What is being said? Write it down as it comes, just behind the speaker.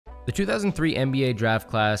The 2003 NBA draft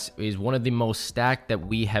class is one of the most stacked that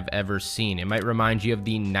we have ever seen. It might remind you of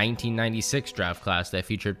the 1996 draft class that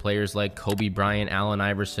featured players like Kobe Bryant, Allen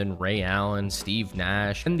Iverson, Ray Allen, Steve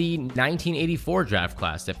Nash, and the 1984 draft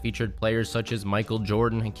class that featured players such as Michael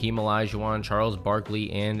Jordan, Hakeem Olajuwon, Charles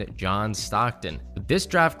Barkley, and John Stockton. But this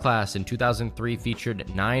draft class in 2003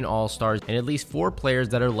 featured 9 All-Stars and at least 4 players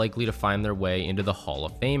that are likely to find their way into the Hall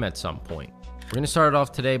of Fame at some point. We're going to start it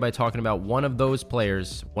off today by talking about one of those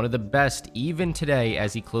players, one of the best even today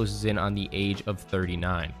as he closes in on the age of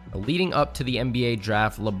 39. Leading up to the NBA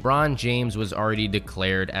draft, LeBron James was already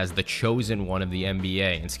declared as the chosen one of the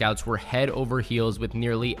NBA, and scouts were head over heels with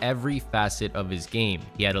nearly every facet of his game.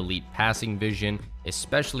 He had elite passing vision,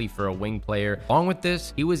 especially for a wing player. Along with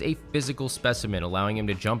this, he was a physical specimen, allowing him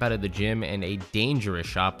to jump out of the gym and a dangerous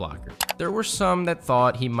shot blocker. There were some that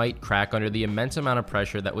thought he might crack under the immense amount of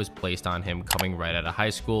pressure that was placed on him coming right out of high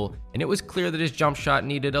school, and it was clear that his jump shot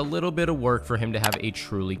needed a little bit of work for him to have a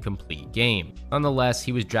truly complete game. Nonetheless,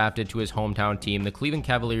 he was drafted to his hometown team, the Cleveland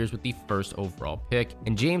Cavaliers, with the first overall pick,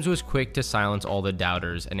 and James was quick to silence all the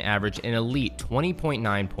doubters and averaged an elite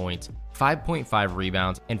 20.9 points, 5.5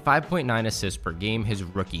 rebounds, and 5.9 assists per game his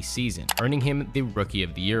rookie season, earning him the Rookie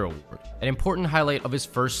of the Year award. An important highlight of his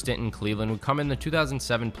first stint in Cleveland would come in the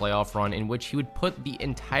 2007 playoff run, in which he would put the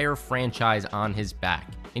entire franchise on his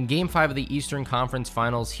back. In Game 5 of the Eastern Conference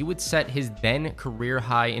Finals, he would set his then career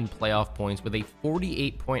high in playoff points with a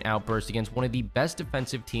 48-point outburst against one of the best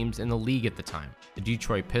defensive teams in the league at the time, the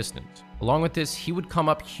Detroit Pistons. Along with this, he would come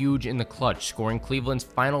up huge in the clutch, scoring Cleveland's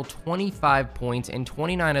final 25 points and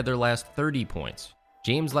 29 of their last 30 points.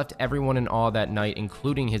 James left everyone in awe that night,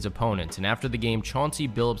 including his opponents, and after the game, Chauncey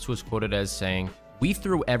Billups was quoted as saying, "We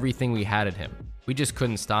threw everything we had at him. We just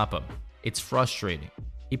couldn't stop him. It's frustrating.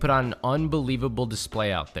 He put on an unbelievable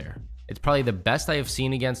display out there. It's probably the best I have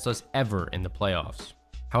seen against us ever in the playoffs."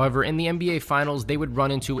 However, in the NBA Finals, they would run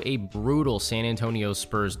into a brutal San Antonio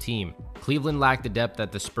Spurs team. Cleveland lacked the depth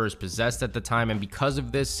that the Spurs possessed at the time, and because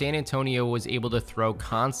of this, San Antonio was able to throw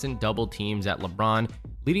constant double teams at LeBron,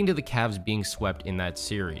 leading to the Cavs being swept in that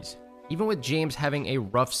series. Even with James having a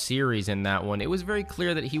rough series in that one, it was very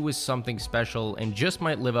clear that he was something special and just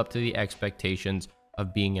might live up to the expectations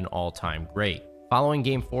of being an all-time great. Following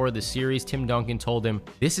Game 4 of the series, Tim Duncan told him,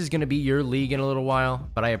 "This is going to be your league in a little while,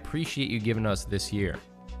 but I appreciate you giving us this year."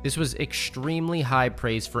 This was extremely high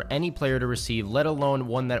praise for any player to receive, let alone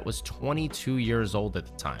one that was 22 years old at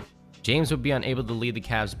the time. James would be unable to lead the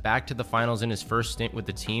Cavs back to the finals in his first stint with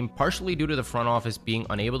the team, partially due to the front office being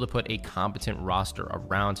unable to put a competent roster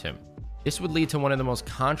around him. This would lead to one of the most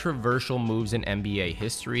controversial moves in NBA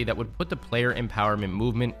history that would put the player empowerment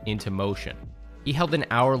movement into motion. He held an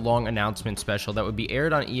hour-long announcement special that would be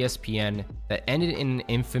aired on ESPN that ended in an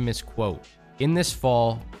infamous quote, "In this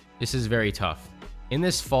fall, this is very tough. In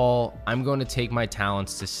this fall, I'm going to take my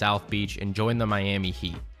talents to South Beach and join the Miami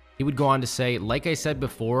Heat." He would go on to say, "Like I said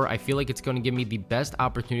before, I feel like it's going to give me the best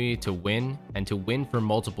opportunity to win and to win for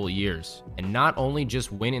multiple years. And not only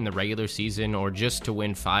just win in the regular season or just to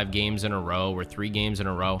win 5 games in a row or 3 games in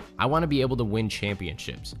a row. I want to be able to win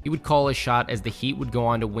championships." He would call a shot as the Heat would go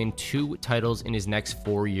on to win 2 titles in his next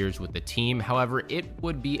 4 years with the team. However, it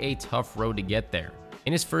would be a tough road to get there.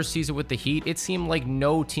 In his first season with the Heat, it seemed like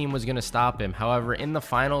no team was going to stop him. However, in the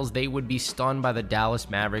finals, they would be stunned by the Dallas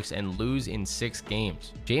Mavericks and lose in 6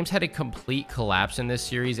 games. James had a complete collapse in this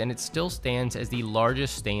series, and it still stands as the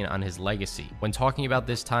largest stain on his legacy. When talking about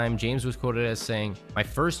this time, James was quoted as saying, "My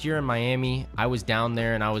first year in Miami, I was down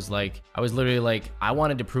there and I was literally like, I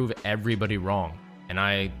wanted to prove everybody wrong. And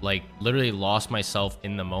I literally lost myself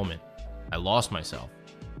in the moment. I lost myself.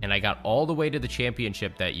 And I got all the way to the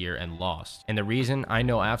championship that year and lost. And the reason I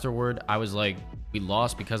know afterward, I was like, we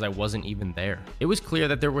lost because I wasn't even there." It was clear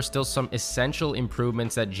that there were still some essential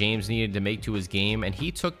improvements that James needed to make to his game, and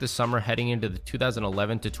he took the summer heading into the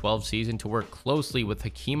 2011-12 season to work closely with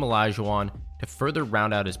Hakeem Olajuwon to further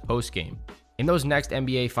round out his postgame. In those next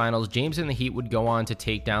NBA Finals, James and the Heat would go on to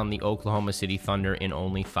take down the Oklahoma City Thunder in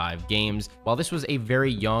only 5 games. While this was a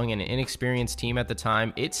very young and inexperienced team at the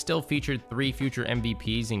time, it still featured 3 future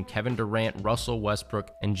MVPs in Kevin Durant, Russell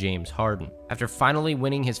Westbrook, and James Harden. After finally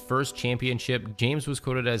winning his first championship, James was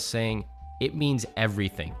quoted as saying, "It means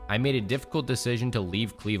everything. I made a difficult decision to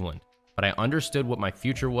leave Cleveland, but I understood what my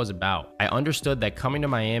future was about. I understood that coming to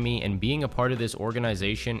Miami and being a part of this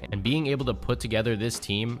organization and being able to put together this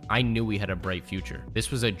team, I knew we had a bright future.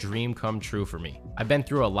 This was a dream come true for me. I've been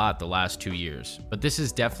through a lot the last 2 years, but this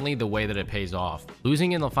is definitely the way that it pays off.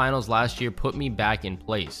 Losing in the finals last year put me back in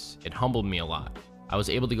place. It humbled me a lot. I was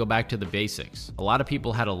able to go back to the basics. A lot of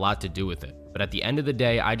people had a lot to do with it, but at the end of the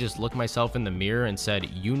day, I just looked myself in the mirror and said,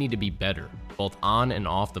 you need to be better. both on and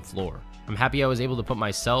off the floor. I'm happy I was able to put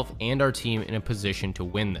myself and our team in a position to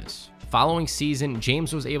win this. Following season,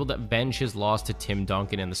 James was able to avenge his loss to Tim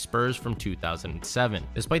Duncan and the Spurs from 2007.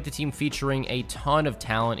 Despite the team featuring a ton of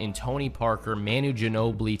talent in Tony Parker, Manu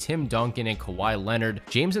Ginobili, Tim Duncan, and Kawhi Leonard,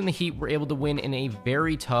 James and the Heat were able to win in a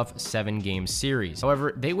very tough 7-game series.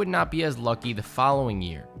 However, they would not be as lucky the following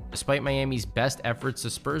year. Despite Miami's best efforts, the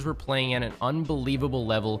Spurs were playing at an unbelievable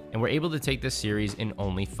level and were able to take the series in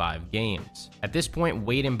only 5 games. At this point,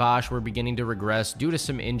 Wade and Bosh were beginning to regress due to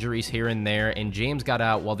some injuries here and there, and James got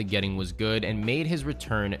out while the getting was good and made his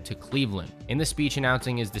return to Cleveland. In the speech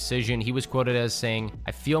announcing his decision, he was quoted as saying,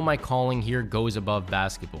 "I feel my calling here goes above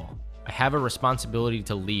basketball. I have a responsibility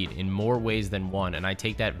to lead in more ways than one, and I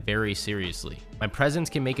take that very seriously. My presence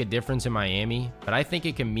can make a difference in Miami, but I think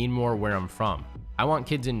it can mean more where I'm from. I want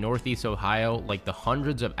kids in Northeast Ohio, like the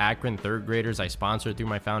hundreds of Akron 3rd graders I sponsor through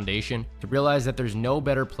my foundation, to realize that there's no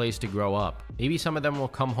better place to grow up. Maybe some of them will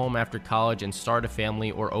come home after college and start a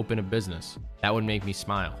family or open a business. That would make me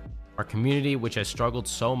smile. Our community, which has struggled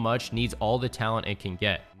so much, needs all the talent it can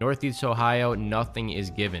get. Northeast Ohio, nothing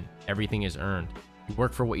is given. Everything is earned. You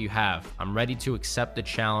work for what you have. I'm ready to accept the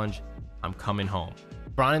challenge. I'm coming home."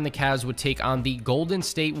 LeBron and the Cavs would take on the Golden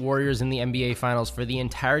State Warriors in the NBA Finals for the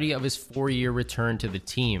entirety of his 4-year return to the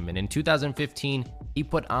team. And in 2015, he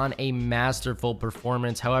put on a masterful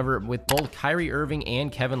performance. However, with both Kyrie Irving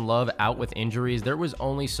and Kevin Love out with injuries, there was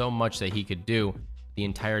only so much that he could do, the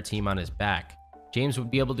entire team on his back. James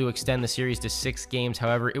would be able to extend the series to 6 games.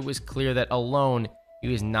 However, it was clear that alone, he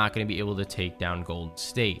was not going to be able to take down Golden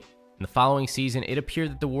State. In the following season, it appeared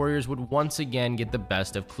that the Warriors would once again get the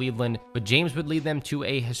best of Cleveland, but James would lead them to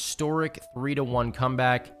a historic 3-1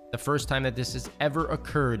 comeback, the first time that this has ever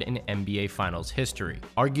occurred in NBA Finals history.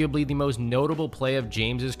 Arguably, the most notable play of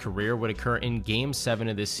James's career would occur in Game 7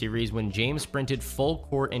 of this series when James sprinted full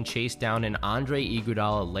court and chased down an Andre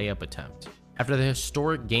Iguodala layup attempt. After the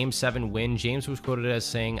historic Game 7 win, James was quoted as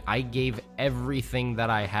saying, "I gave everything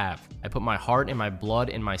that I have. I put my heart and my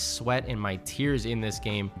blood and my sweat and my tears in this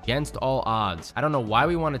game against all odds. I don't know why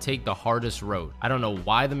we want to take the hardest road. I don't know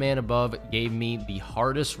why the man above gave me the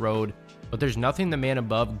hardest road, but there's nothing the man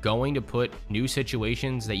above going to put new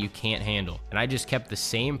situations that you can't handle." And I just kept the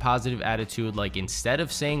same positive attitude. Like, instead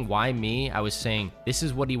of saying, "Why me?" I was saying, "This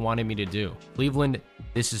is what he wanted me to do. Cleveland,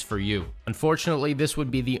 this is for you." Unfortunately, this would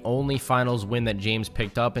be the only finals win that James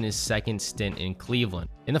picked up in his second stint in Cleveland.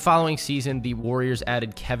 In the following season, the Warriors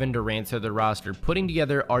added Kevin Durant to the roster, putting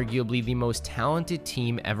together arguably the most talented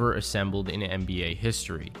team ever assembled in NBA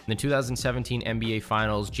history. In the 2017 NBA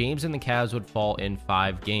Finals, James and the Cavs would fall in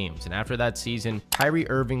 5 games, and after that season, Kyrie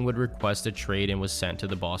Irving would request a trade and was sent to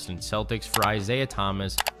the Boston Celtics for Isaiah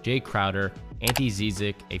Thomas, Jay Crowder, Ante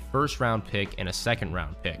Zizic, a first-round pick, and a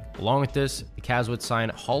second-round pick. Along with this, the Cavs would sign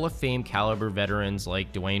Hall of Fame caliber veterans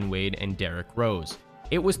like Dwayne Wade and Derrick Rose.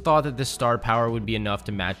 It was thought that this star power would be enough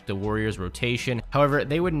to match the Warriors' rotation. However,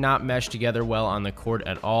 they would not mesh together well on the court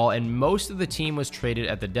at all, and most of the team was traded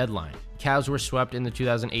at the deadline. Cavs were swept in the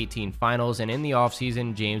 2018 Finals, and in the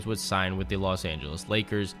offseason, James would sign with the Los Angeles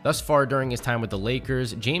Lakers. Thus far during his time with the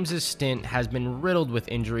Lakers, James's stint has been riddled with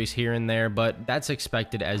injuries here and there, but that's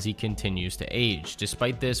expected as he continues to age.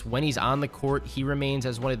 Despite this, when he's on the court, he remains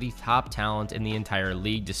as one of the top talent in the entire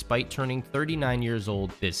league, despite turning 39 years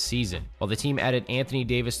old this season. While the team added Anthony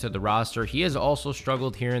Davis to the roster, he has also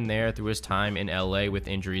struggled here and there through his time in LA with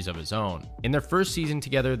injuries of his own. In their first season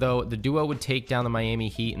together, though, the duo would take down the Miami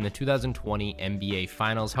Heat in the 2020 NBA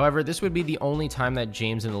Finals. However, this would be the only time that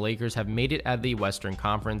James and the Lakers have made it out of the Western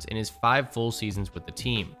Conference in his 5 full seasons with the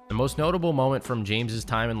team. The most notable moment from James's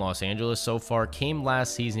time in Los Angeles so far came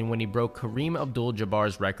last season when he broke Kareem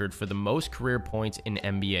Abdul-Jabbar's record for the most career points in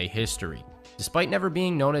NBA history. Despite never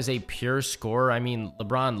being known as a pure scorer, I mean,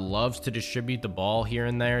 LeBron loves to distribute the ball here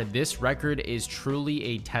and there. This record is truly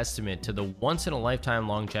a testament to the once-in-a-lifetime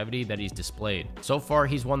longevity that he's displayed. So far,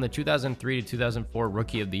 he's won the 2003 to 2004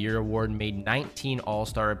 Rookie of the Year award, made 19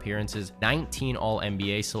 All-Star appearances, 19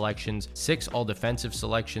 All-NBA selections, 6 All-Defensive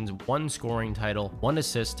selections, 1 scoring title, 1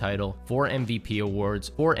 assist title, 4 MVP awards,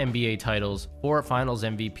 4 NBA titles, 4 Finals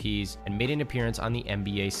MVPs, and made an appearance on the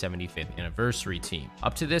NBA 75th anniversary team.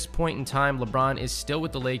 Up to this point in time, LeBron is still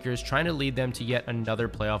with the Lakers, trying to lead them to yet another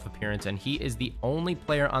playoff appearance, and he is the only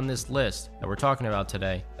player on this list that we're talking about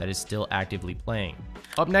today that is still actively playing.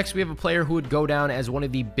 Up next, we have a player who would go down as one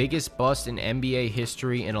of the biggest busts in NBA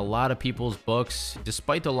history in a lot of people's books,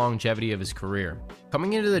 despite the longevity of his career.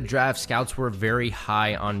 Coming into the draft, scouts were very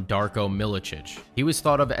high on Darko Milicic. He was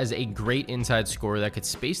thought of as a great inside scorer that could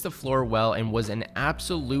space the floor well and was an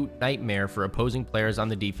absolute nightmare for opposing players on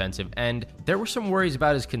the defensive end. There were some worries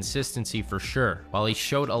about his consistency for sure. While he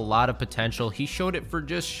showed a lot of potential, he showed it for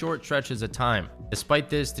just short stretches of time. Despite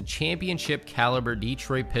this, the championship caliber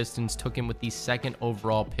Detroit Pistons took him with the 2nd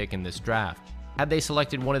overall pick in this draft. Had they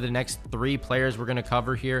selected one of the next 3 players we're going to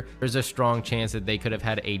cover here, there's a strong chance that they could have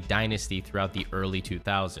had a dynasty throughout the early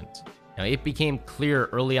 2000s. Now, it became clear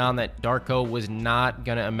early on that Darko was not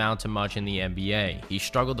going to amount to much in the NBA. He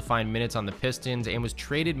struggled to find minutes on the Pistons and was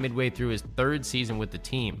traded midway through his 3rd season with the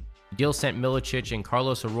team. The deal sent Milicic and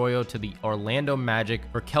Carlos Arroyo to the Orlando Magic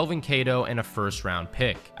for Kelvin Cato and a 1st-round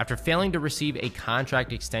pick. After failing to receive a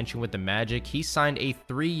contract extension with the Magic, he signed a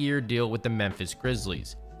 3-year deal with the Memphis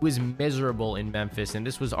Grizzlies. He was miserable in Memphis, and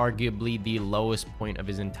this was arguably the lowest point of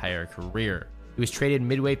his entire career. He was traded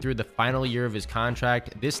midway through the final year of his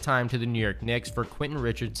contract, this time to the New York Knicks for Quentin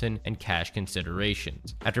Richardson and cash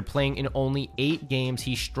considerations. After playing in only 8 games,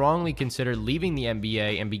 he strongly considered leaving the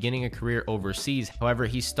NBA and beginning a career overseas. However,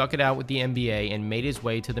 he stuck it out with the NBA and made his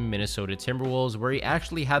way to the Minnesota Timberwolves, where he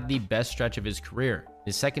actually had the best stretch of his career.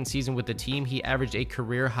 His 2nd season with the team, he averaged a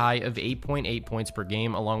career high of 8.8 points per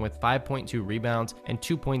game, along with 5.2 rebounds and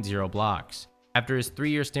 2.0 blocks. After his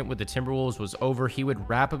 3-year stint with the Timberwolves was over, he would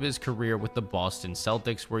wrap up his career with the Boston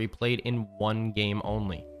Celtics, where he played in 1 game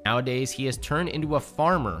only. Nowadays, he has turned into a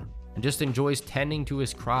farmer and just enjoys tending to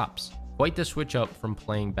his crops. Quite the switch up from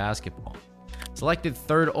playing basketball. Selected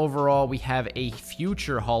 3rd overall, we have a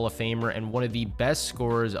future Hall of Famer and one of the best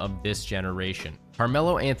scorers of this generation.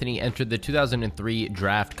 Carmelo Anthony entered the 2003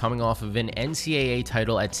 draft coming off of an NCAA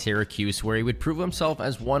title at Syracuse, where he would prove himself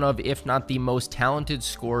as one of, if not the most talented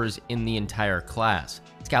scorers in the entire class.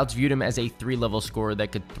 Scouts viewed him as a 3-level scorer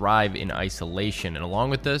that could thrive in isolation, and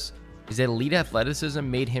along with this, his elite athleticism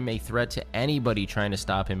made him a threat to anybody trying to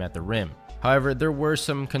stop him at the rim. However, there were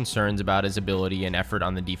some concerns about his ability and effort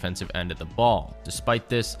on the defensive end of the ball. Despite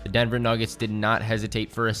this, the Denver Nuggets did not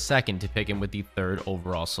hesitate for a second to pick him with the 3rd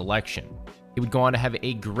overall selection. He would go on to have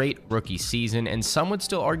a great rookie season, and some would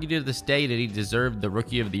still argue to this day that he deserved the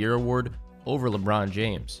Rookie of the Year award over LeBron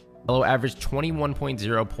James. Melo averaged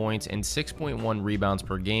 21.0 points and 6.1 rebounds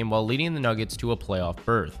per game while leading the Nuggets to a playoff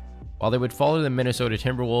berth. While they would follow the Minnesota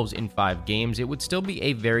Timberwolves in 5 games, it would still be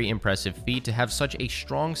a very impressive feat to have such a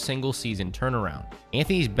strong single-season turnaround.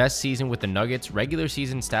 Anthony's best season with the Nuggets, regular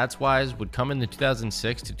season stats-wise, would come in the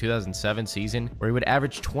 2006 to 2007 season, where he would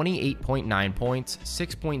average 28.9 points,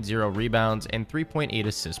 6.0 rebounds, and 3.8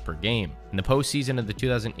 assists per game. In the postseason of the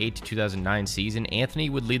 2008 to 2009 season, Anthony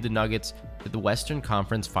would lead the Nuggets to the Western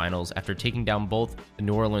Conference Finals after taking down both the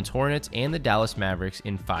New Orleans Hornets and the Dallas Mavericks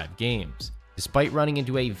in 5 games. Despite running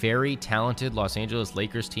into a very talented Los Angeles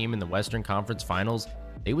Lakers team in the Western Conference Finals,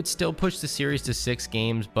 they would still push the series to 6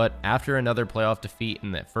 games, but after another playoff defeat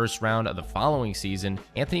in the 1st round of the following season,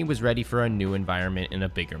 Anthony was ready for a new environment in a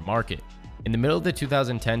bigger market. In the middle of the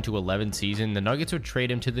 2010 to 11 season, the Nuggets would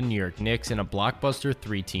trade him to the New York Knicks in a blockbuster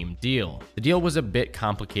 3-team deal. The deal was a bit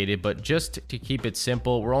complicated, but just to keep it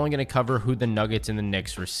simple, we're only going to cover who the Nuggets and the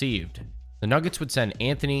Knicks received. The Nuggets would send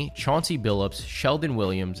Anthony, Chauncey Billups, Sheldon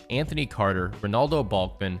Williams, Anthony Carter, Ronaldo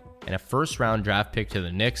Balkman, and a 1st-round draft pick to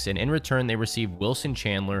the Knicks, and in return they received Wilson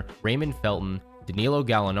Chandler, Raymond Felton, Danilo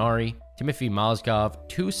Gallinari, Timothy Mozgov,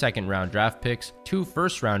 2 2nd-round draft picks, 2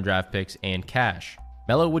 1st-round draft picks, and cash.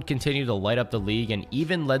 Melo would continue to light up the league and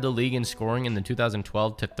even led the league in scoring in the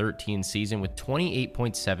 2012 to 13 season with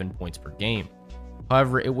 28.7 points per game.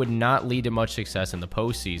 However, it would not lead to much success in the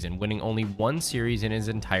postseason, winning only 1 series in his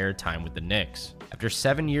entire time with the Knicks. After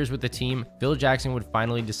 7 years with the team, Phil Jackson would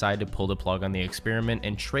finally decide to pull the plug on the experiment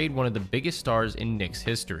and trade one of the biggest stars in Knicks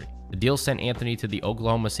history. The deal sent Anthony to the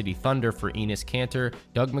Oklahoma City Thunder for Enes Kanter,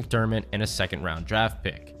 Doug McDermott, and a 2nd-round draft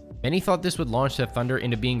pick. Many thought this would launch the Thunder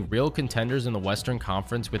into being real contenders in the Western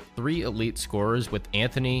Conference with 3 elite scorers with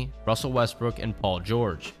Anthony, Russell Westbrook, and Paul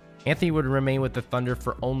George. Anthony would remain with the Thunder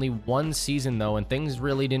for only 1 season though, and things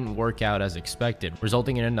really didn't work out as expected,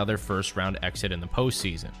 resulting in another 1st-round exit in the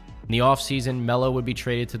postseason. In the offseason, Melo would be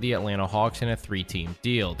traded to the Atlanta Hawks in a 3-team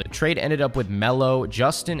deal. The trade ended up with Melo,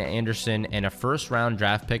 Justin Anderson, and a 1st-round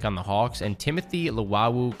draft pick on the Hawks, and Timothy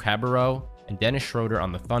Luwawu-Cabarrot and Dennis Schroeder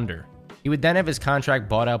on the Thunder. He would then have his contract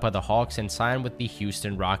bought out by the Hawks and sign with the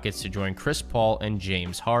Houston Rockets to join Chris Paul and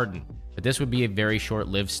James Harden. But this would be a very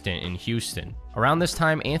short-lived stint in Houston. Around this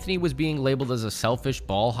time, Anthony was being labeled as a selfish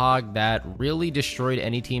ball hog that really destroyed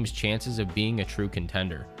any team's chances of being a true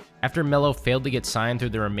contender. After Melo failed to get signed through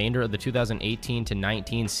the remainder of the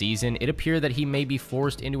 2018-19 season, it appeared that he may be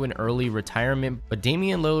forced into an early retirement, but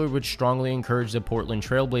Damian Lillard would strongly encourage the Portland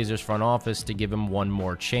Trail Blazers front office to give him one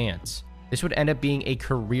more chance. This would end up being a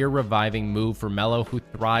career-reviving move for Melo, who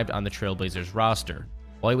thrived on the Trailblazers roster.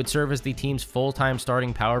 While he would serve as the team's full-time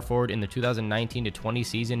starting power forward in the 2019-20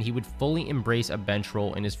 season, he would fully embrace a bench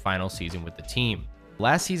role in his final season with the team. The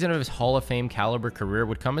last season of his Hall of Fame caliber career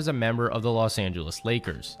would come as a member of the Los Angeles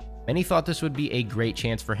Lakers. Many thought this would be a great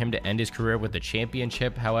chance for him to end his career with a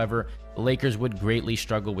championship. However, the Lakers would greatly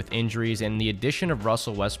struggle with injuries, and the addition of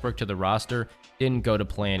Russell Westbrook to the roster didn't go to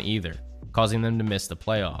plan either, causing them to miss the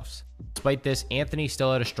playoffs. Despite this, Anthony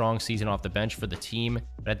still had a strong season off the bench for the team,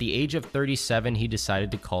 but at the age of 37, he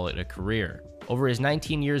decided to call it a career. Over his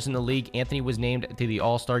 19 years in the league, Anthony was named to the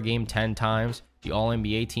All-Star game 10 times, the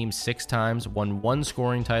All-NBA team 6 times, won 1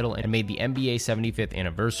 scoring title, and made the NBA 75th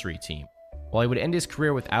anniversary team. While he would end his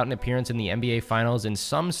career without an appearance in the NBA Finals, and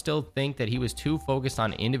some still think that he was too focused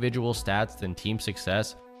on individual stats than team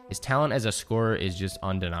success, his talent as a scorer is just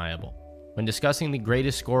undeniable. When discussing the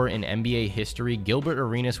greatest scorer in NBA history, Gilbert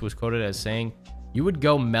Arenas was quoted as saying, "You would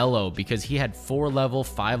go Melo because he had 4-level,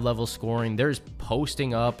 5-level scoring. There's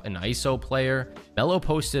posting up, an ISO player. Melo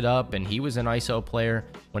posted up and he was an ISO player.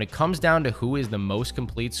 When it comes down to who is the most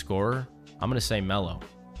complete scorer, I'm going to say Melo."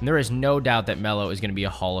 And there is no doubt that Melo is going to be a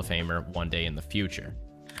Hall of Famer one day in the future.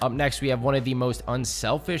 Up next, we have one of the most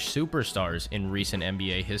unselfish superstars in recent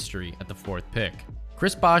NBA history at the 4th pick.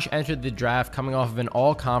 Chris Bosh entered the draft coming off of an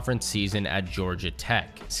all-conference season at Georgia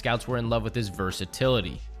Tech. Scouts were in love with his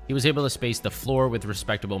versatility. He was able to space the floor with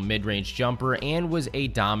respectable mid-range jumper and was a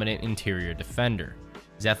dominant interior defender.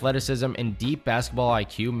 His athleticism and deep basketball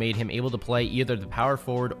IQ made him able to play either the power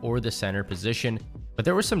forward or the center position, but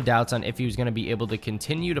there were some doubts on if he was going to be able to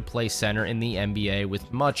continue to play center in the NBA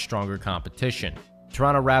with much stronger competition.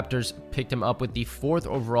 Toronto Raptors picked him up with the 4th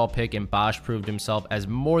overall pick, and Bosh proved himself as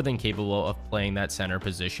more than capable of playing that center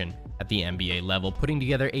position at the NBA level, putting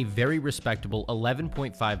together a very respectable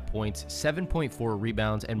 11.5 points, 7.4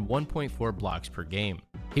 rebounds, and 1.4 blocks per game.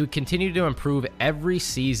 He would continue to improve every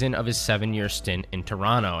season of his 7-year stint in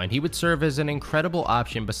Toronto, and he would serve as an incredible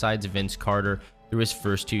option besides Vince Carter through his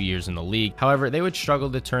first 2 years in the league. However, they would struggle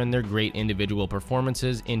to turn their great individual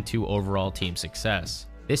performances into overall team success.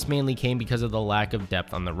 This mainly came because of the lack of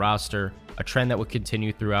depth on the roster, a trend that would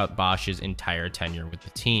continue throughout Bosh's entire tenure with the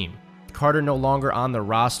team. With Carter no longer on the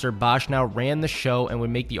roster, Bosh now ran the show and would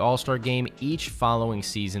make the All-Star game each following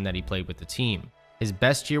season that he played with the team. His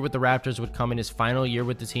best year with the Raptors would come in his final year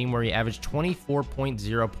with the team, where he averaged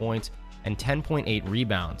 24.0 points and 10.8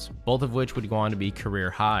 rebounds, both of which would go on to be career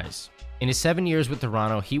highs. In his 7 years with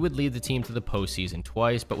Toronto, he would lead the team to the postseason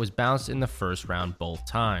twice, but was bounced in the first round both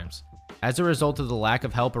times. As a result of the lack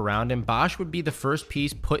of help around him, Bosh would be the first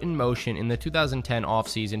piece put in motion in the 2010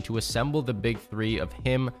 offseason to assemble the big three of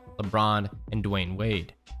him, LeBron, and Dwayne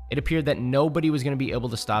Wade. It appeared that nobody was going to be able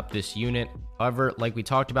to stop this unit. However, like we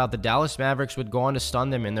talked about, the Dallas Mavericks would go on to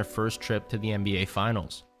stun them in their first trip to the NBA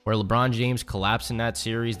Finals. Where LeBron James collapsed in that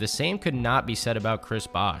series, the same could not be said about Chris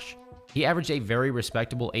Bosh. He averaged a very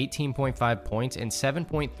respectable 18.5 points and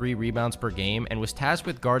 7.3 rebounds per game, and was tasked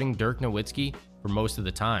with guarding Dirk Nowitzki for most of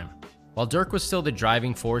the time. While Dirk was still the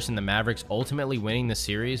driving force in the Mavericks ultimately winning the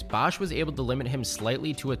series, Bosh was able to limit him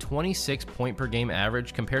slightly to a 26 point per game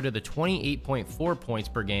average compared to the 28.4 points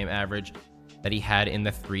per game average that he had in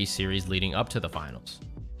the 3 series leading up to the finals.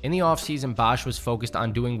 In the offseason, Bosh was focused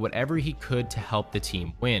on doing whatever he could to help the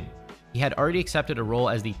team win. He had already accepted a role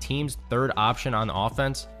as the team's 3rd option on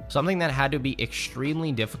offense, something that had to be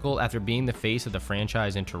extremely difficult after being the face of the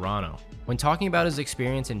franchise in Toronto. When talking about his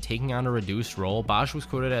experience in taking on a reduced role, Bosh was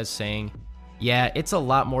quoted as saying, "Yeah, it's a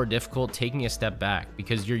lot more difficult taking a step back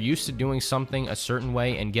because you're used to doing something a certain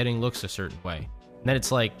way and getting looks a certain way. And then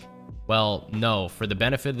it's like, well, no, for the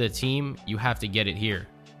benefit of the team, you have to get it here.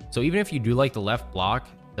 So even if you do like the left block,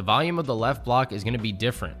 the volume of the left block is going to be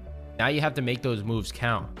different. Now you have to make those moves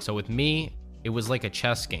count. So with me, it was like a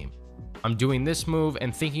chess game. I'm doing this move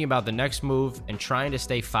and thinking about the next move and trying to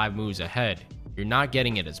stay 5 moves ahead. You're not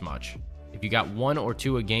getting it as much. If you got 1 or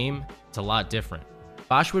 2 a game, it's a lot different."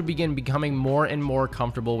 Bosh would begin becoming more and more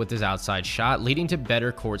comfortable with his outside shot, leading to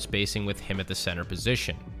better court spacing with him at the center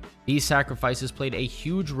position. These sacrifices played a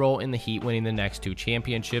huge role in the Heat winning the next 2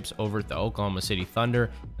 championships over the Oklahoma City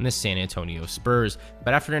Thunder and the San Antonio Spurs.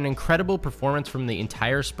 But after an incredible performance from the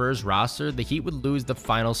entire Spurs roster, the Heat would lose the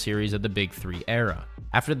final series of the Big Three era.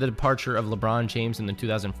 After the departure of LeBron James in the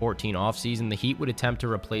 2014 offseason, the Heat would attempt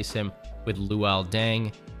to replace him with Luol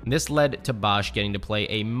Deng. And this led to Bosh getting to play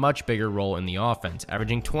a much bigger role in the offense,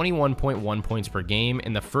 averaging 21.1 points per game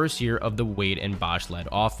in the first year of the Wade and Bosh-led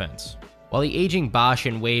offense. While the aging Bosh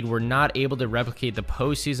and Wade were not able to replicate the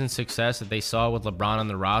postseason success that they saw with LeBron on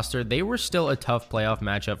the roster, they were still a tough playoff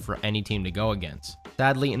matchup for any team to go against.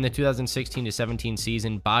 Sadly, in the 2016-17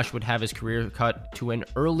 season, Bosh would have his career cut to an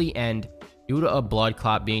early end due to a blood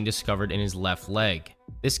clot being discovered in his left leg.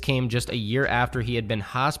 This came just a year after he had been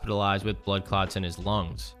hospitalized with blood clots in his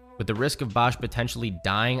lungs. With the risk of Bosch potentially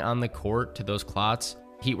dying on the court to those clots,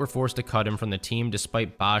 Heat were forced to cut him from the team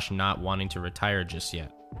despite Bosch not wanting to retire just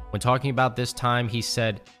yet. When talking about this time, he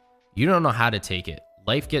said, "You don't know how to take it.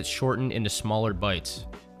 Life gets shortened into smaller bites.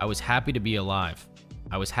 I was happy to be alive.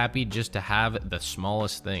 I was happy just to have the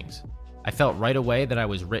smallest things. I felt right away that I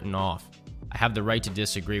was written off. I have the right to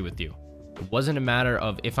disagree with you. It wasn't a matter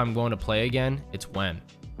of if I'm going to play again, it's when."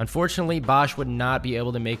 Unfortunately, Bosch would not be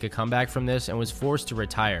able to make a comeback from this and was forced to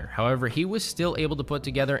retire. However, he was still able to put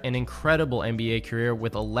together an incredible NBA career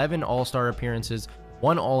with 11 All-Star appearances,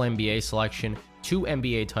 1 All-NBA selection, 2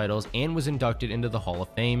 NBA titles, and was inducted into the Hall of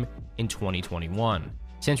Fame in 2021.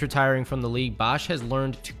 Since retiring from the league, Bosch has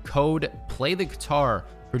learned to code, play the guitar,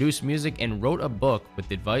 produce music, and wrote a book with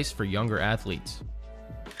advice for younger athletes.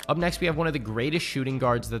 Up next, we have one of the greatest shooting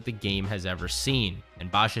guards that the game has ever seen, and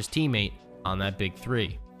Bosch's teammate on that big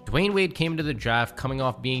three. Dwyane Wade came into the draft coming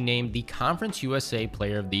off being named the Conference USA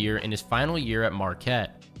Player of the Year in his final year at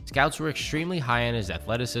Marquette. Scouts were extremely high on his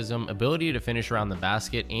athleticism, ability to finish around the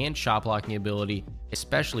basket, and shot blocking ability,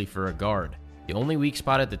 especially for a guard. The only weak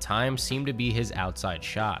spot at the time seemed to be his outside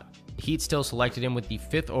shot. The Heat still selected him with the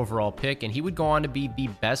 5th overall pick, and he would go on to be the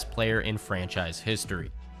best player in franchise history.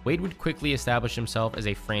 Wade would quickly establish himself as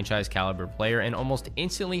a franchise caliber player and almost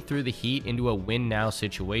instantly threw the Heat into a win-now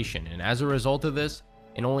situation, and as a result of this,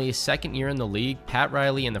 in only his second year in the league, Pat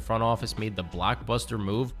Riley and the front office made the blockbuster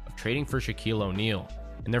move of trading for Shaquille O'Neal.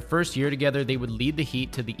 In their first year together, they would lead the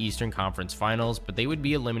Heat to the Eastern Conference Finals, but they would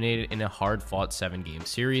be eliminated in a hard-fought 7-game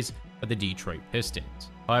series by the Detroit Pistons.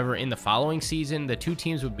 However, in the following season, the two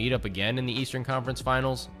teams would meet up again in the Eastern Conference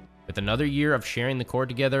Finals. With another year of sharing the court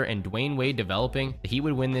together and Dwyane Wade developing, the Heat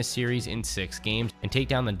would win this series in 6 games and take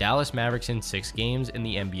down the Dallas Mavericks in 6 games in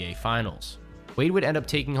the NBA Finals. Wade would end up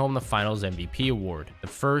taking home the Finals MVP award, the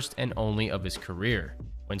first and only of his career.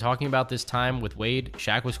 When talking about this time with Wade,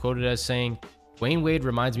 Shaq was quoted as saying, "Dwyane Wade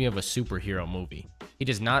reminds me of a superhero movie. He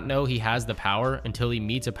does not know he has the power until he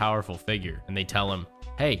meets a powerful figure, and they tell him,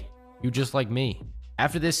 'Hey, you're just like me.'"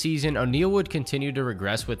 After this season, O'Neal would continue to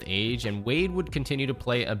regress with age, and Wade would continue to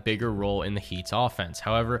play a bigger role in the Heat's offense.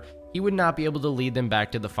 However, he would not be able to lead them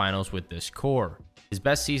back to the finals with this core. His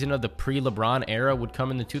best season of the pre-LeBron era would come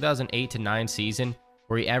in the 2008-09 season,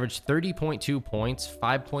 where he averaged 30.2 points,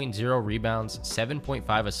 5.0 rebounds,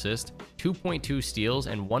 7.5 assists, 2.2 steals,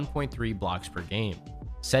 and 1.3 blocks per game,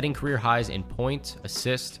 setting career highs in points,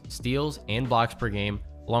 assists, steals, and blocks per game,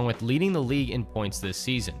 along with leading the league in points this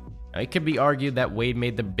season. Now, it could be argued that Wade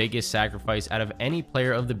made the biggest sacrifice out of any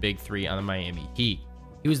player of the Big Three on the Miami Heat.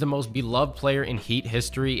 He was the most beloved player in Heat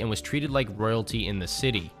history and was treated like royalty in the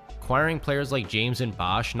city. Acquiring players like James and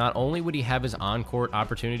Bosch, not only would he have his on-court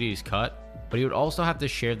opportunities cut, but he would also have to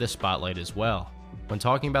share the spotlight as well. When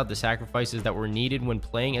talking about the sacrifices that were needed when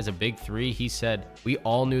playing as a Big Three, he said, "We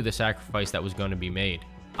all knew the sacrifice that was going to be made.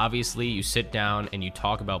 Obviously, you sit down and you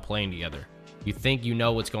talk about playing together. You think you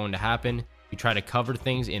know what's going to happen, you try to cover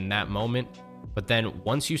things in that moment, but then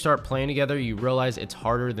once you start playing together, you realize it's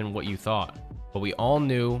harder than what you thought. But we all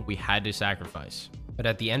knew we had to sacrifice. But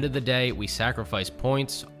at the end of the day, we sacrificed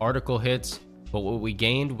points, article hits, but what we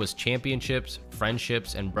gained was championships,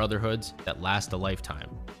 friendships, and brotherhoods that last a lifetime.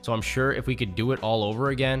 So I'm sure if we could do it all over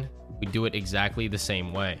again, we'd do it exactly the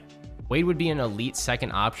same way." Wade would be an elite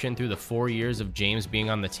second option through the 4 years of James being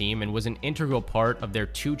on the team and was an integral part of their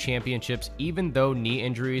 2 championships, even though knee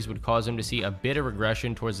injuries would cause him to see a bit of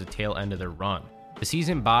regression towards the tail end of their run. The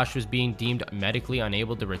season Bosch was being deemed medically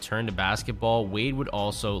unable to return to basketball, Wade would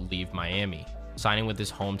also leave Miami, signing with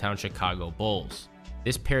his hometown Chicago Bulls.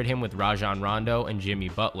 This paired him with Rajon Rondo and Jimmy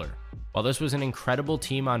Butler. While this was an incredible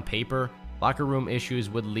team on paper, locker room issues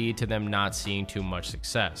would lead to them not seeing too much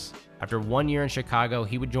success. After 1 year in Chicago,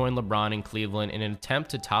 he would join LeBron in Cleveland in an attempt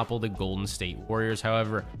to topple the Golden State Warriors.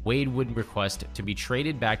 However, Wade would request to be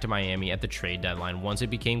traded back to Miami at the trade deadline once it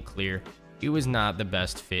became clear he was not the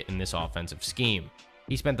best fit in this offensive scheme.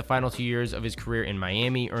 He spent the final 2 years of his career in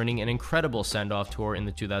Miami, earning an incredible send-off tour in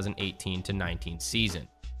the 2018-19 season.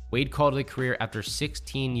 Wade called it a career after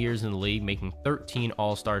 16 years in the league, making 13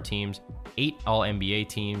 All-Star teams, 8 All-NBA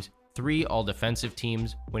teams, 3 All-Defensive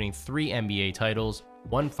teams, winning 3 NBA titles,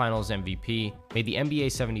 1 Finals MVP, made the NBA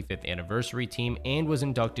 75th anniversary team, and was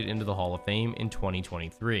inducted into the Hall of Fame in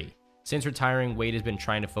 2023. Since retiring, Wade has been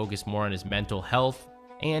trying to focus more on his mental health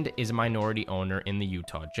and is a minority owner in the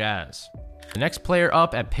Utah Jazz. The next player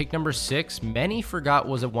up at pick number 6, many forgot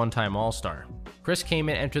was a one-time All-Star. Chris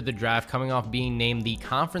Kaman entered the draft coming off being named the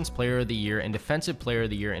Conference Player of the Year and Defensive Player of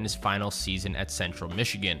the Year in his final season at Central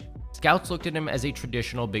Michigan. Scouts looked at him as a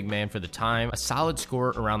traditional big man for the time, a solid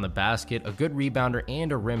scorer around the basket, a good rebounder,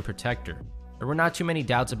 and a rim protector. There were not too many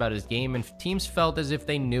doubts about his game, and teams felt as if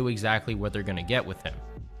they knew exactly what they're going to get with him.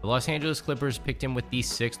 The Los Angeles Clippers picked him with the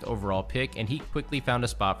 6th overall pick, and he quickly found a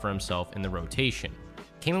spot for himself in the rotation.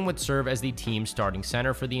 Kaman would serve as the team's starting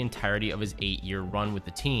center for the entirety of his 8-year run with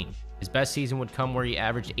the team. His best season would come where he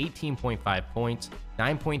averaged 18.5 points,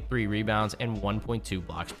 9.3 rebounds, and 1.2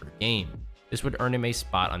 blocks per game. This would earn him a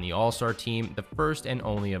spot on the All-Star team, the first and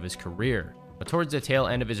only of his career. But towards the tail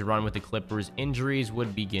end of his run with the Clippers, injuries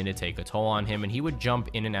would begin to take a toll on him, and he would jump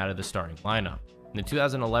in and out of the starting lineup. In the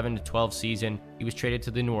 2011-12 season, he was traded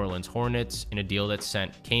to the New Orleans Hornets in a deal that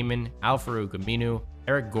sent Kaman, Al-Farouq Aminu,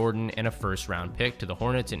 Eric Gordon, and a first-round pick to the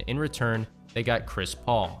Hornets, and in return, they got Chris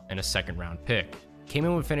Paul and a second-round pick.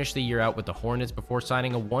 Kaman would finish the year out with the Hornets before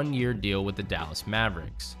signing a 1-year deal with the Dallas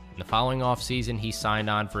Mavericks. In the following offseason, he signed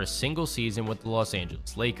on for a single season with the Los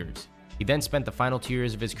Angeles Lakers. He then spent the final 2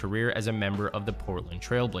 years of his career as a member of the Portland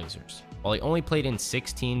Trail Blazers. While he only played in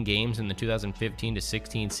 16 games in the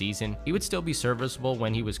 2015-16 season, he would still be serviceable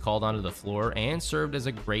when he was called onto the floor and served as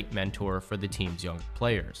a great mentor for the team's younger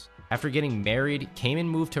players. After getting married, Kaman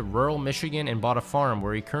moved to rural Michigan and bought a farm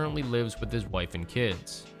where he currently lives with his wife and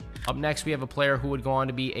kids. Up next, we have a player who would go on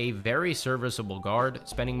to be a very serviceable guard,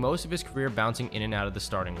 spending most of his career bouncing in and out of the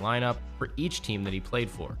starting lineup for each team that he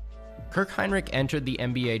played for. Kirk Hinrich entered the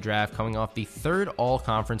NBA draft coming off the 3rd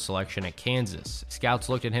all-conference selection at Kansas. Scouts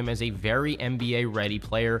looked at him as a very NBA-ready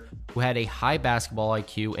player who had a high basketball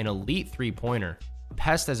IQ, an elite three-pointer,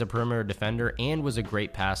 pest as a perimeter defender, and was a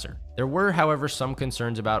great passer. There were, however, some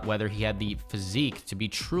concerns about whether he had the physique to be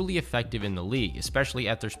truly effective in the league, especially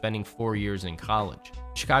after spending 4 years in college.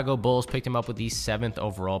 Chicago Bulls picked him up with the 7th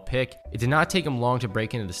overall pick. It did not take him long to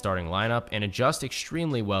break into the starting lineup and adjust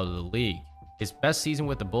extremely well to the league. His best season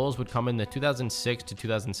with the Bulls would come in the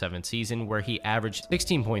 2006-2007 season, where he averaged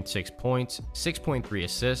 16.6 points, 6.3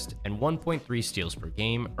 assists, and 1.3 steals per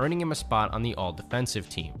game, earning him a spot on the all-defensive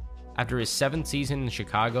team. After his 7th season in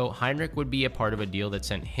Chicago, Hinrich would be a part of a deal that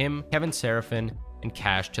sent him, Kevin Seraphin, and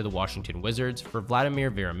cash to the Washington Wizards for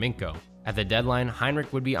Vladimir Varaminko. At the deadline,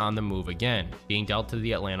 Hinrich would be on the move again, being dealt to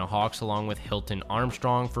the Atlanta Hawks along with Hilton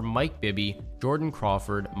Armstrong for Mike Bibby, Jordan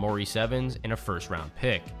Crawford, Maurice Evans, and a first-round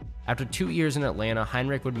pick. After 2 years in Atlanta,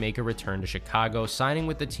 Hinrich would make a return to Chicago, signing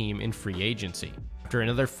with the team in free agency. After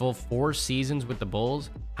another full 4 seasons with the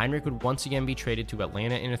Bulls, Hinrich would once again be traded to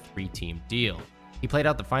Atlanta in a 3-team deal. He played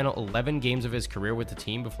out the final 11 games of his career with the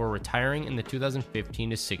team before retiring in the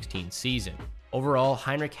 2015-16 season. Overall,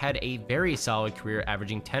 Hinrich had a very solid career,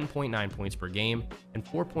 averaging 10.9 points per game and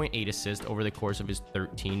 4.8 assists over the course of his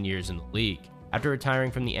 13 years in the league. After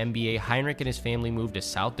retiring from the NBA, Hinrich and his family moved to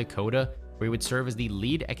South Dakota, where he would serve as the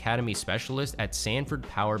lead academy specialist at Sanford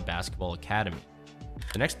Power Basketball Academy.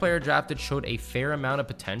 The next player drafted showed a fair amount of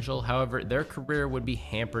potential, however, their career would be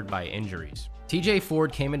hampered by injuries. TJ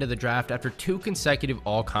Ford came into the draft after 2 consecutive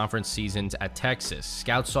all-conference seasons at Texas.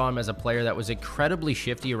 Scouts saw him as a player that was incredibly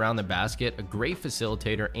shifty around the basket, a great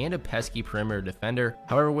facilitator, and a pesky perimeter defender.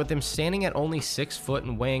 However, with him standing at only 6 foot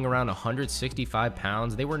and weighing around 165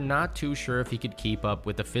 pounds, they were not too sure if he could keep up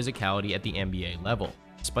with the physicality at the NBA level.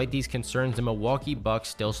 Despite these concerns, the Milwaukee Bucks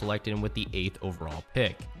still selected him with the 8th overall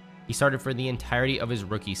pick. He started for the entirety of his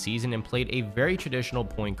rookie season and played a very traditional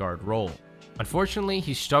point guard role. Unfortunately,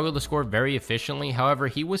 he struggled to score very efficiently, however,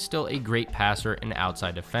 he was still a great passer and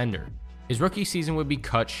outside defender. His rookie season would be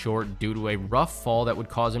cut short due to a rough fall that would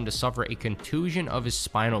cause him to suffer a contusion of his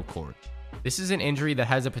spinal cord. This is an injury that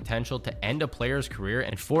has the potential to end a player's career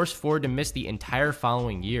and force Ford to miss the entire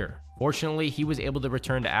following year. Fortunately, he was able to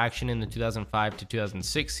return to action in the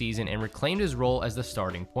 2005-2006 season and reclaimed his role as the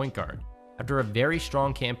starting point guard. After a very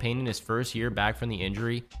strong campaign in his first year back from the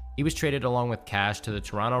injury, he was traded along with cash to the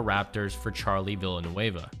Toronto Raptors for Charlie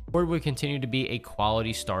Villanueva. Ford would continue to be a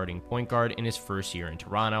quality starting point guard in his first year in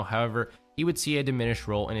Toronto, however, he would see a diminished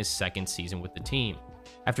role in his 2nd season with the team.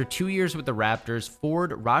 After 2 years with the Raptors,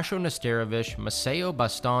 Ford, Rasho Nesterovic, Maceo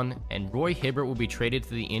Baston, and Roy Hibbert would be traded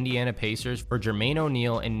to the Indiana Pacers for Jermaine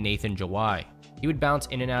O'Neal and Nathan Jawai. He would bounce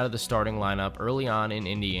in and out of the starting lineup early on in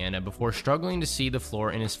Indiana before struggling to see the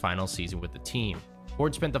floor in his final season with the team.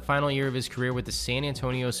 Ford spent the final year of his career with the San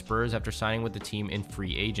Antonio Spurs after signing with the team in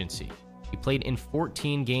free agency. He played in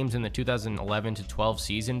 14 games in the 2011-12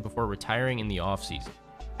 season before retiring in the offseason.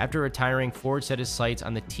 After retiring, Ford set his sights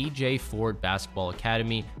on the TJ Ford Basketball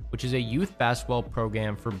Academy, which is a youth basketball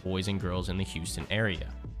program for boys and girls in the Houston area.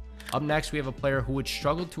 Up next, we have a player who would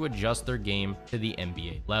struggle to adjust their game to the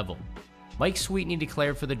NBA level. Mike Sweetney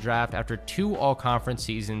declared for the draft after 2 all-conference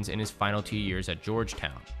seasons in his final 2 years at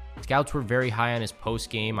Georgetown. Scouts were very high on his post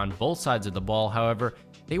game on both sides of the ball, however,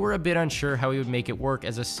 they were a bit unsure how he would make it work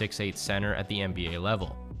as a 6'8 center at the NBA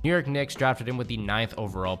level. New York Knicks drafted him with the 9th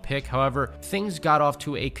overall pick. However, things got off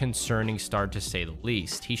to a concerning start to say the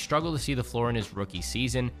least. He struggled to see the floor in his rookie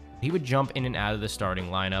season. He would jump in and out of the starting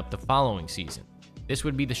lineup the following season. This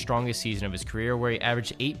would be the strongest season of his career, where he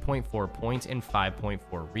averaged 8.4 points and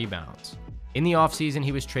 5.4 rebounds. In the offseason,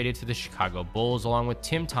 he was traded to the Chicago Bulls along with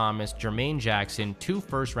Tim Thomas, Jermaine Jackson, 2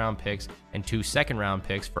 first-round picks, and 2 second-round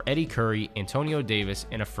picks for Eddie Curry, Antonio Davis,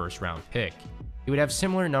 and a first-round pick. He would have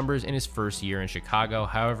similar numbers in his first year in Chicago.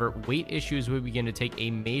 However, weight issues would begin to take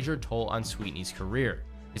a major toll on Sweetney's career.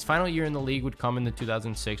 His final year in the league would come in the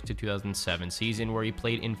 2006 to 2007 season, where he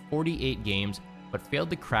played in 48 games but failed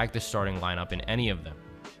to crack the starting lineup in any of them.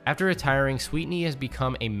 After retiring, Sweetney has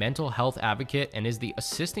become a mental health advocate and is the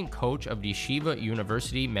assistant coach of the Yeshiva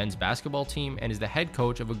University men's basketball team and is the head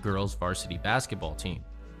coach of a girls varsity basketball team.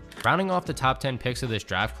 Rounding off the top 10 picks of this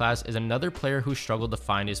draft class is another player who struggled to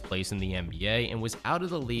find his place in the NBA and was out of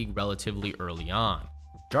the league relatively early on.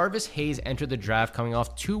 Jarvis Hayes entered the draft coming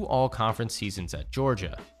off 2 all-conference seasons at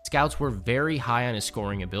Georgia. Scouts were very high on his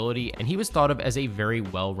scoring ability, and he was thought of as a very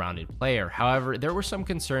well-rounded player. However, there were some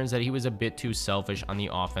concerns that he was a bit too selfish on the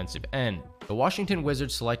offensive end. The Washington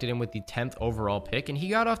Wizards selected him with the 10th overall pick, and he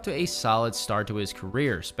got off to a solid start to his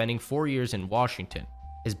career, spending 4 years in Washington.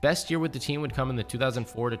 His best year with the team would come in the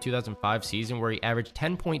 2004 to 2005 season, where he averaged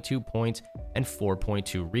 10.2 points and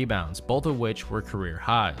 4.2 rebounds, both of which were career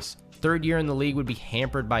highs. Third year in the league would be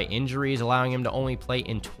hampered by injuries, allowing him to only play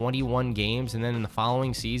in 21 games, and then in the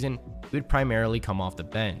following season, he would primarily come off the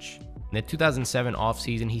bench. In the 2007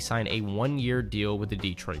 offseason, he signed a 1-year deal with the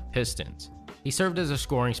Detroit Pistons. He served as a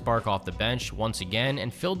scoring spark off the bench once again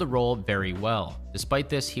and filled the role very well. Despite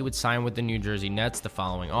this, he would sign with the New Jersey Nets the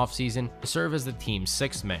following offseason to serve as the team's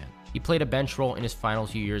 6th man. He played a bench role in his final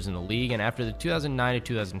few years in the league, and after the 2009 to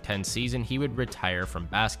 2010 season, he would retire from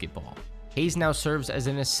basketball. Hayes now serves as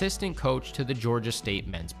an assistant coach to the Georgia State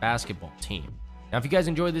men's basketball team. Now, if you guys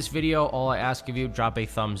enjoyed this video, all I ask of you, drop a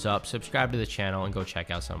thumbs up, subscribe to the channel, and go check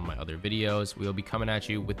out some of my other videos. We will be coming at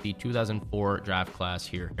you with the 2004 draft class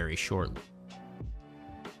here very shortly.